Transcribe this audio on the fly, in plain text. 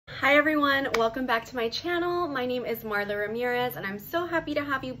Hi everyone, welcome back to my channel. My name is Marla Ramirez and I'm so happy to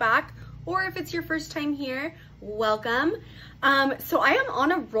have you back, or if it's your first time here, welcome. So I am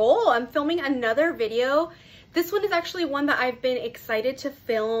on a roll. I'm filming another video. This one is actually one that I've been excited to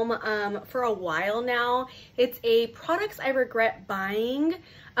film for a while now. It's a products I regret buying,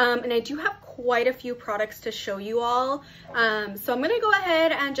 and I do have quite a few products to show you all. So I'm gonna go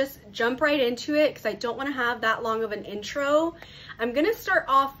ahead and just jump right into it because I don't want to have that long of an intro. I'm gonna start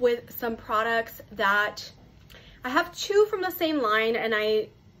off with some products that I have two from the same line, and I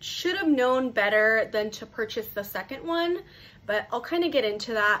should have known better than to purchase the second one, but I'll kind of get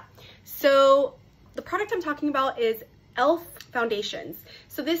into that. So the product I'm talking about is e.l.f. foundations.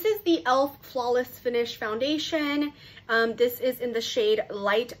 So this is the e.l.f. Flawless Finish Foundation. This is in the shade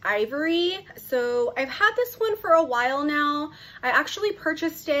Light Ivory. So I've had this one for a while now. I actually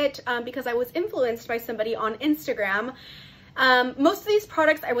purchased it because I was influenced by somebody on Instagram. Most of these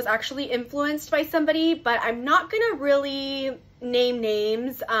products I was actually influenced by somebody, but I'm not gonna really name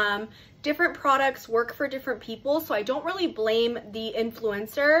names. Different products work for different people, so I don't really blame the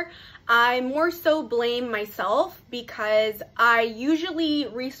influencer. I more so blame myself because I usually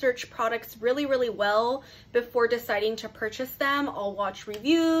research products really well before deciding to purchase them. I'll watch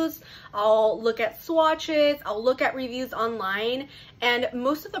reviews, I'll look at swatches, I'll look at reviews online, and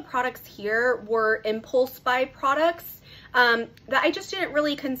most of the products here were impulse buy products that I just didn't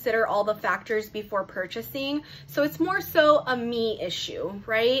really consider all the factors before purchasing. So it's more so a me issue,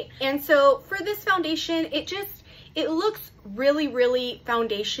 right? And so for this foundation, it looks really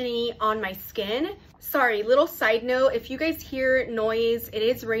foundation-y on my skin. Sorry, little side note, if you guys hear noise, it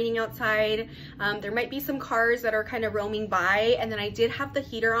is raining outside. There might be some cars that are kind of roaming by, and then I did have the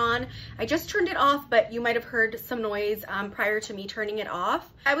heater on. I just turned it off, but you might have heard some noise prior to me turning it off.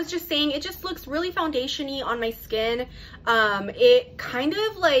 I was just saying, it just looks really foundation-y on my skin. It kind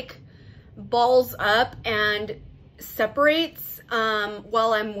of like balls up and separates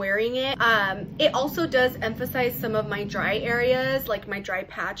while I'm wearing it. It also does emphasize some of my dry areas, like my dry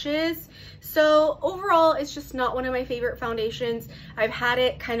patches. So overall, it's just not one of my favorite foundations. I've had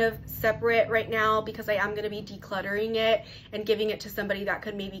it kind of separate right now because I am going to be decluttering it and giving it to somebody that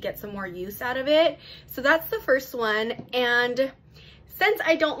could maybe get some more use out of it. So that's the first one. And since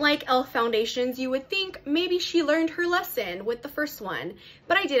I don't like e.l.f. foundations, you would think maybe she learned her lesson with the first one,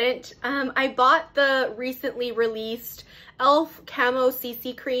 but I didn't. I bought the recently released e.l.f. Camo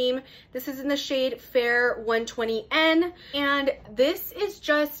CC Cream. This is in the shade Fair 120N, and this is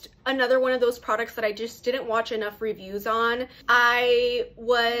just another one of those products that I just didn't watch enough reviews on. I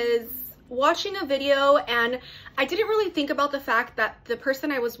was watching a video and I didn't really think about the fact that the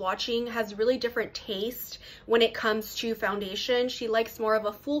person I was watching has really different taste when it comes to foundation. She likes more of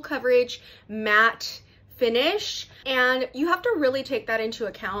a full coverage matte finish, and you have to really take that into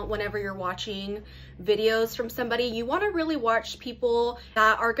account whenever you're watching videos from somebody. You want to really watch people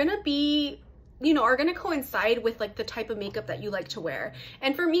that are gonna be, you know, are gonna coincide with like the type of makeup that you like to wear.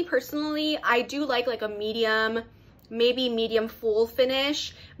 And for me personally, I do like a medium, maybe medium full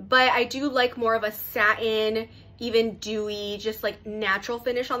finish, but I do like more of a satin, even dewy, just like natural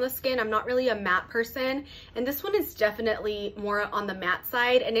finish on the skin. I'm not really a matte person, and this one is definitely more on the matte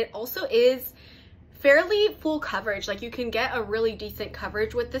side, and it also is fairly full coverage. Like you can get a really decent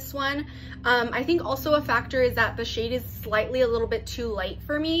coverage with this one. I think also a factor is that the shade is slightly a little bit too light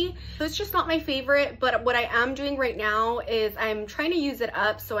for me, so it's just not my favorite. But what I am doing right now is I'm trying to use it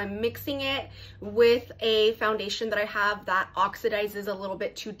up, so I'm mixing it with a foundation that I have that oxidizes a little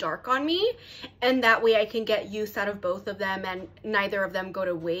bit too dark on me, and that way I can get use out of both of them and neither of them go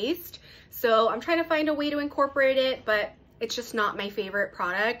to waste. So I'm trying to find a way to incorporate it, but it's just not my favorite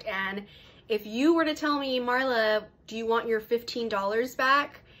product. And if you were to tell me, Marla, do you want your $15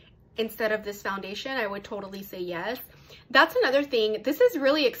 back instead of this foundation, I would totally say yes. That's another thing. This is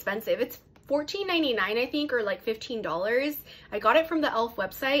really expensive. It's $14.99, I think, or like $15. I got it from the e.l.f.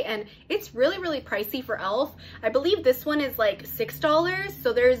 website, and it's really pricey for e.l.f. I believe this one is like $6,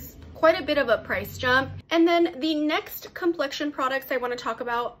 so there's quite a bit of a price jump. And then the next complexion products I want to talk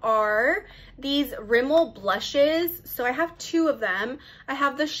about are these Rimmel blushes. So I have two of them. I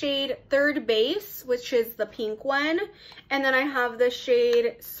have the shade Third Base, which is the pink one, and then I have the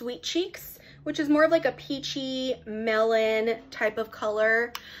shade Sweet Cheeks, which is more of like a peachy melon type of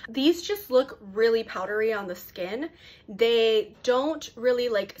color. These just look really powdery on the skin. They don't really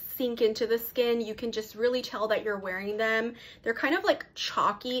like sink into the skin. You can just really tell that you're wearing them. They're kind of like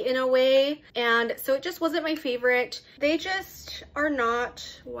chalky in a way, and so it just wasn't my favorite. They just are not,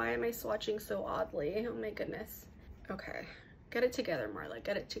 why am I swatching so oddly? Oh my goodness. Okay. Get it together, Marla,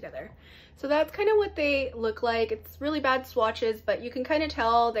 get it together. So that's kind of what they look like. It's really bad swatches, but you can kind of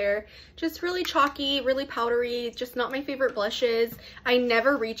tell they're just really chalky, really powdery, just not my favorite blushes. I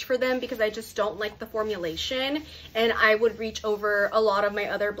never reach for them because I just don't like the formulation, and I would reach over a lot of my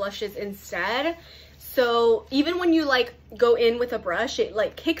other blushes instead. So even when you like go in with a brush, it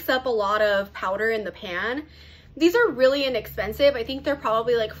like kicks up a lot of powder in the pan. These are really inexpensive. I think they're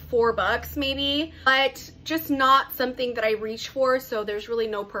probably like $4 maybe, but just not something that I reach for. So there's really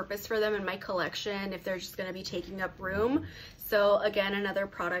no purpose for them in my collection if they're just gonna be taking up room. So again, another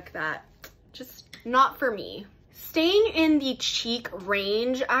product that just not for me. Staying in the cheek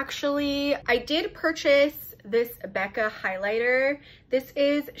range, actually, I did purchase this Becca highlighter. This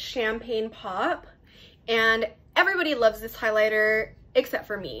is Champagne Pop, and everybody loves this highlighter except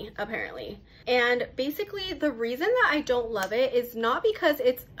for me, apparently. And basically the reason that I don't love it is not because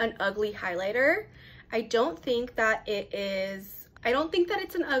it's an ugly highlighter. I don't think that it is. I don't think that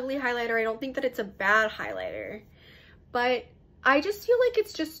it's an ugly highlighter. I don't think that it's a bad highlighter, but I just feel like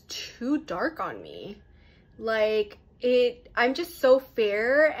it's just too dark on me. Like I'm just so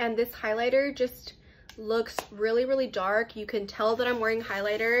fair, and this highlighter just looks really, really dark. You can tell that I'm wearing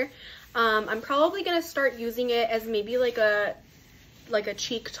highlighter. I'm probably gonna start using it as maybe like a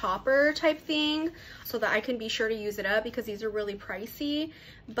cheek topper type thing so that I can be sure to use it up, because these are really pricey,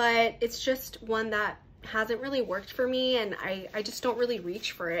 but it's just one that hasn't really worked for me, and I just don't really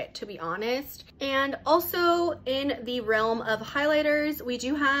reach for it, to be honest. And also in the realm of highlighters, we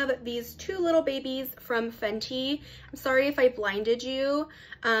do have these two little babies from Fenty. I'm sorry if I blinded you,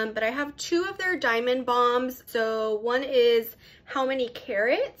 but I have two of their diamond bombs. So one is How Many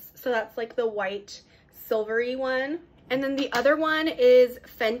Carats, so that's like the white silvery one. And then the other one is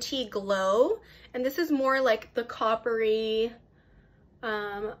Fenty Glow, and this is more like the coppery,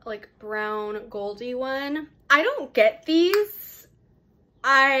 like brown goldy one. I don't get these.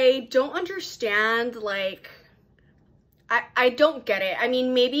 I don't understand, like, I don't get it. I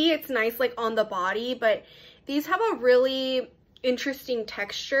mean, maybe it's nice like on the body, but these have a really interesting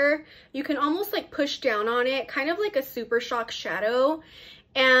texture. You can almost like push down on it, kind of like a Super Shock shadow.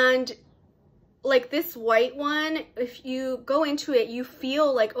 And like this white one, if you go into it, you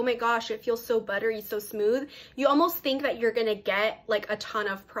feel like, oh my gosh, it feels so buttery, so smooth. You almost think that you're gonna get like a ton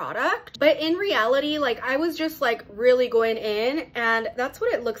of product. But in reality, like I was just like really going in, and that's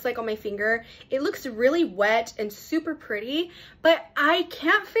what it looks like on my finger. It looks really wet and super pretty, but I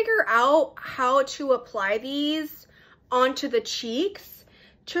can't figure out how to apply these onto the cheeks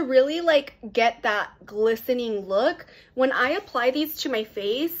to really like get that glistening look. When I apply these to my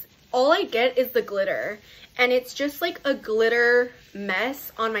face, all I get is the glitter, and it's just like a glitter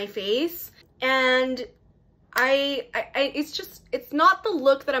mess on my face, and it's not the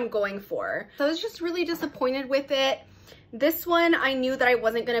look that I'm going for. So I was just really disappointed with it. This one, I knew that I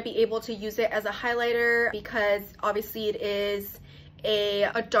wasn't going to be able to use it as a highlighter because obviously it is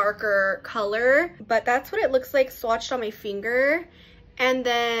a darker color, but that's what it looks like swatched on my finger. And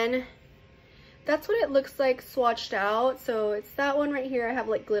then that's what it looks like swatched out. So it's that one right here. I have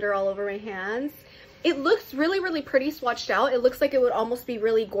like glitter all over my hands. It looks really, really pretty swatched out. It looks like it would almost be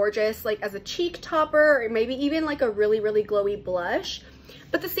really gorgeous, like as a cheek topper, or maybe even like a really, really glowy blush.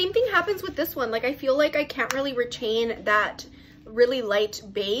 But the same thing happens with this one. Like I feel like I can't really retain that really light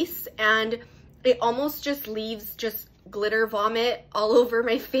base, and it almost just leaves just glitter vomit all over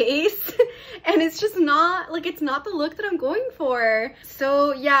my face. And it's just not like, it's not the look that I'm going for.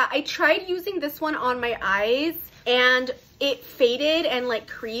 So yeah, I tried using this one on my eyes, and it faded and like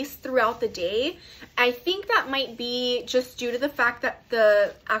creased throughout the day. I think that might be just due to the fact that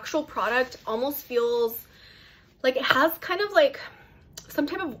the actual product almost feels like it has kind of like some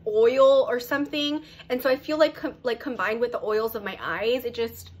type of oil or something, and so I feel like combined with the oils of my eyes, it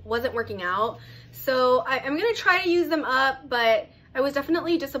just wasn't working out. So I'm gonna try to use them up, but I was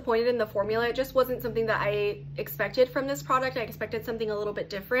definitely disappointed in the formula. It just wasn't something that I expected from this product. I expected something a little bit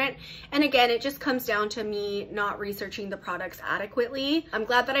different. And again, it just comes down to me not researching the products adequately. I'm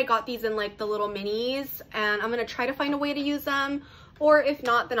glad that I got these in like the little minis, and I'm gonna try to find a way to use them. Or if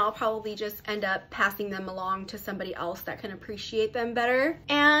not, then I'll probably just end up passing them along to somebody else that can appreciate them better.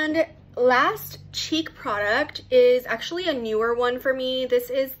 And last cheek product is actually a newer one for me. This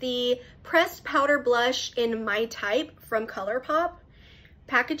is the Pressed Powder Blush in My Type from ColourPop.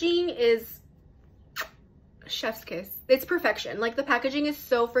 Packaging is chef's kiss. It's perfection. Like the packaging is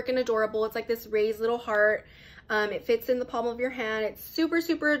so freaking adorable. It's like this raised little heart. It fits in the palm of your hand. It's super,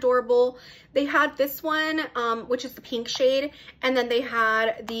 super adorable. They had this one, which is the pink shade, and then they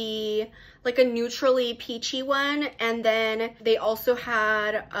had the like a neutrally peachy one, and then they also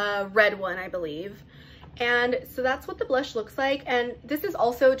had a red one, I believe. And so that's what the blush looks like. And this is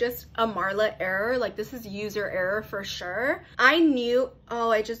also just a Marla error. Like, this is user error for sure. I knew, oh,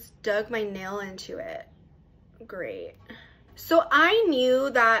 I just dug my nail into it. Great. So I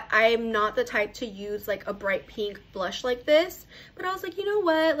knew that I'm not the type to use like a bright pink blush like this, but I was like, you know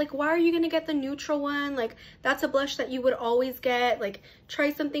what? Like, why are you gonna get the neutral one? Like, that's a blush that you would always get. Like,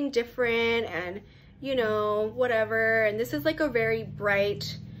 try something different and, you know, whatever. And this is like a very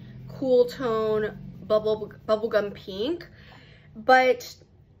bright, cool tone bubblegum pink, but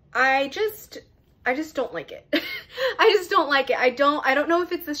I just don't like it. I just don't like it. I don't know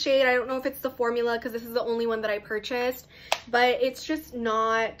if it's the shade. I don't know if it's the formula, because this is the only one that I purchased, but it's just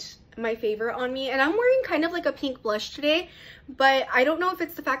not my favorite on me. And I'm wearing kind of like a pink blush today, but I don't know if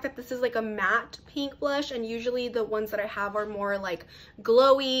it's the fact that this is like a matte pink blush, and usually the ones that I have are more like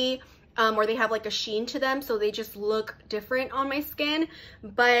glowy, or they have like a sheen to them, so they just look different on my skin.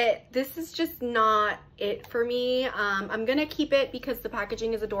 But this is just not it for me. I'm gonna keep it because the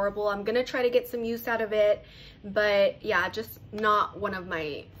packaging is adorable. I'm gonna try to get some use out of it, but yeah, just not one of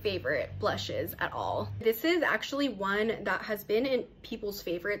my favorite blushes at all. This is actually one that has been in people's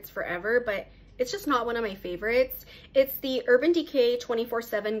favorites forever, but it's just not one of my favorites. It's the Urban Decay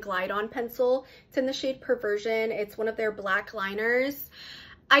 24/7 Glide On Pencil. It's in the shade Perversion. It's one of their black liners.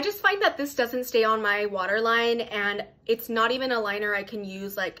 I just find that this doesn't stay on my waterline, and it's not even a liner I can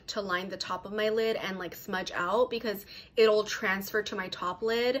use like to line the top of my lid and like smudge out, because it'll transfer to my top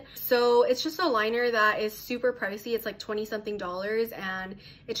lid. So it's just a liner that is super pricey. It's like 20 something dollars, and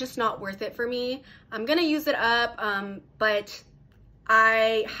it's just not worth it for me. I'm gonna use it up, but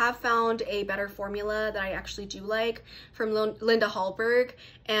I have found a better formula that I actually do like from Linda Hallberg,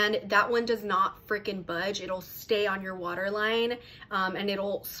 and that one does not freaking budge. It'll stay on your waterline, and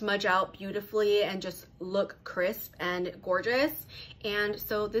it'll smudge out beautifully and just look crisp and gorgeous. And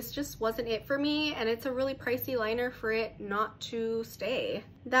so this just wasn't it for me, and it's a really pricey liner for it not to stay.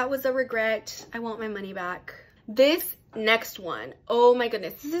 That was a regret. I want my money back. This next one, oh my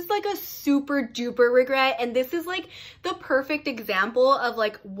goodness, this is like a super duper regret, and this is like the perfect example of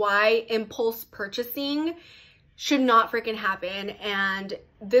like why impulse purchasing should not freaking happen. And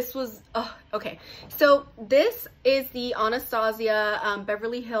this was, oh, okay, so this is the Anastasia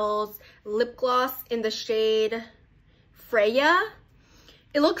Beverly Hills lip gloss in the shade Freya.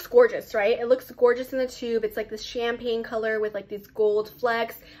 It looks gorgeous, right? It looks gorgeous in the tube. It's like this champagne color with like these gold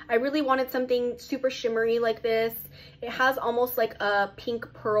flecks. I really wanted something super shimmery like this. It has almost like a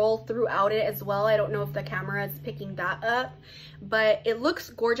pink pearl throughout it as well. I don't know if the camera is picking that up, but it looks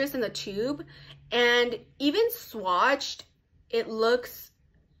gorgeous in the tube. And even swatched, it looks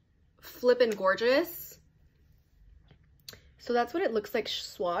flippin' gorgeous. So that's what it looks like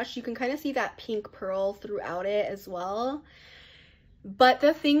swatched. You can kind of see that pink pearl throughout it as well. But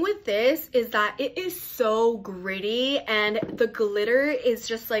the thing with this is that it is so gritty, and the glitter is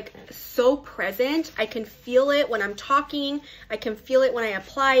just like so present. I can feel it when I'm talking. I can feel it when I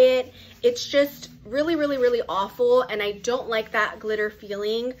apply it. It's just really, really, really awful, and I don't like that glitter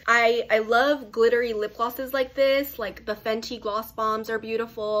feeling. I love glittery lip glosses like this. Like the Fenty Gloss Bombs are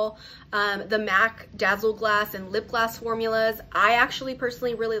beautiful. The MAC Dazzle Glass and Lip Glass formulas, I actually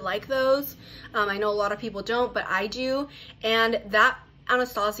personally really like those. I know a lot of people don't, but I do. And that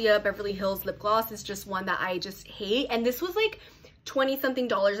Anastasia Beverly Hills lip gloss is just one that I just hate. And this was like 20 something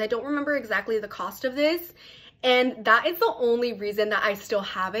dollars. I don't remember exactly the cost of this. And that is the only reason that I still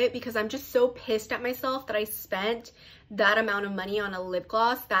have it, because I'm just so pissed at myself that I spent that amount of money on a lip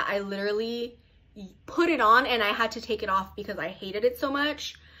gloss that I literally put it on and I had to take it off because I hated it so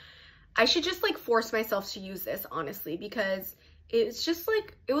much. I should just like force myself to use this, honestly, because it's just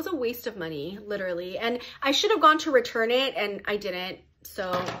like, it was a waste of money, literally. And I should have gone to return it, and I didn't.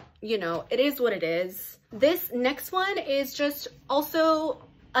 So, you know, it is what it is. This next one is just also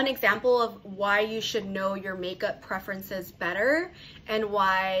an example of why you should know your makeup preferences better, and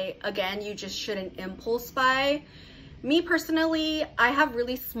why, again, you just shouldn't impulse buy. Me personally, I have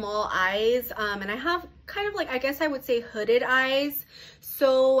really small eyes, and I have kind of like, I guess I would say hooded eyes.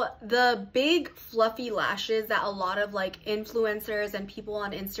 So the big fluffy lashes that a lot of like influencers and people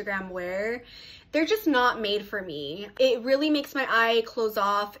on Instagram wear, they're just not made for me. It really makes my eye close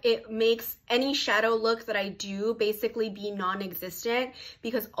off. It makes any shadow look that I do basically be non-existent,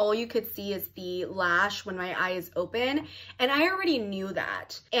 because all you could see is the lash when my eye is open. And I already knew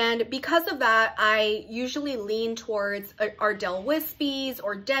that. And because of that, I usually lean towards Ardell Wispies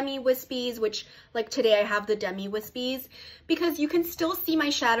or Demi Wispies, which like today I have the Demi Wispies, because you can still see my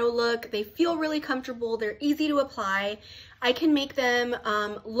shadow look. They feel really comfortable. They're easy to apply. I can make them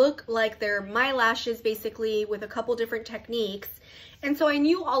look like they're my lashes basically with a couple different techniques. And so I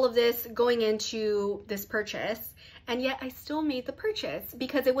knew all of this going into this purchase, and yet I still made the purchase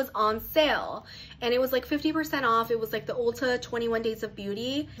because it was on sale and it was like 50% off. It was like the Ulta 21 Days of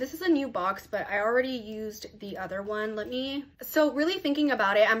Beauty. This is a new box, but I already used the other one. So really thinking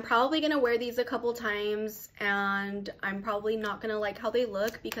about it, I'm probably gonna wear these a couple times and I'm probably not gonna like how they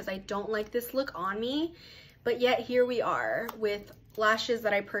look because I don't like this look on me. But yet here we are with lashes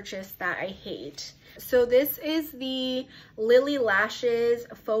that I purchased that I hate. So this is the Lily Lashes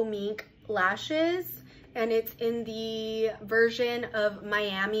Faux Mink lashes, and it's in the version of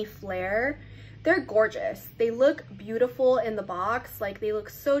Miami Flare. They're gorgeous. They look beautiful in the box. Like, they look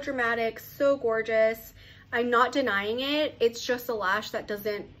so dramatic, so gorgeous. I'm not denying it. It's just a lash that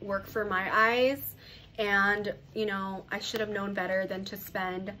doesn't work for my eyes. And, you know, I should have known better than to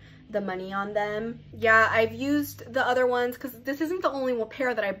spend the money on them. Yeah, I've used the other ones because this isn't the only one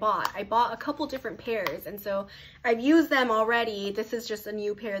pair that I bought. I bought a couple different pairs, and so I've used them already. This is just a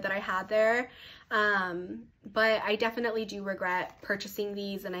new pair that I had there. But I definitely do regret purchasing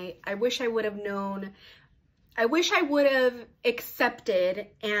these, and I wish I would have known. I wish I would have accepted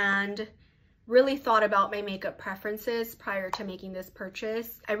and really thought about my makeup preferences prior to making this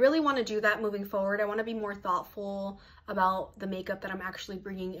purchase. I really want to do that moving forward. I want to be more thoughtful about the makeup that I'm actually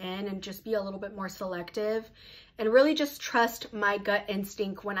bringing in and just be a little bit more selective and really just trust my gut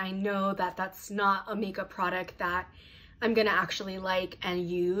instinct when I know that that's not a makeup product that I'm gonna actually like and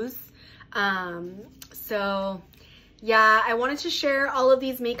use. So yeah, I wanted to share all of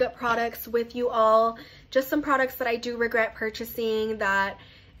these makeup products with you all. Just some products that I do regret purchasing that,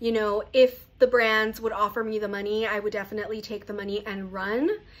 you know, if the brands would offer me the money, I would definitely take the money and run,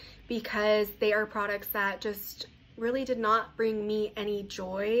 because they are products that just really did not bring me any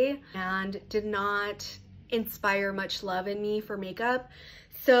joy and did not inspire much love in me for makeup.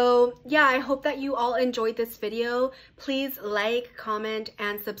 So yeah, I hope that you all enjoyed this video. Please like, comment,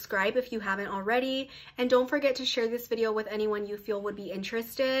 and subscribe if you haven't already. And don't forget to share this video with anyone you feel would be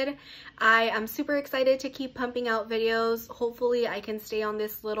interested. I am super excited to keep pumping out videos. Hopefully I can stay on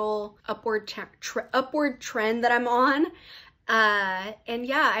this little upward trend that I'm on. And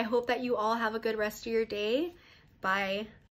yeah, I hope that you all have a good rest of your day. Bye.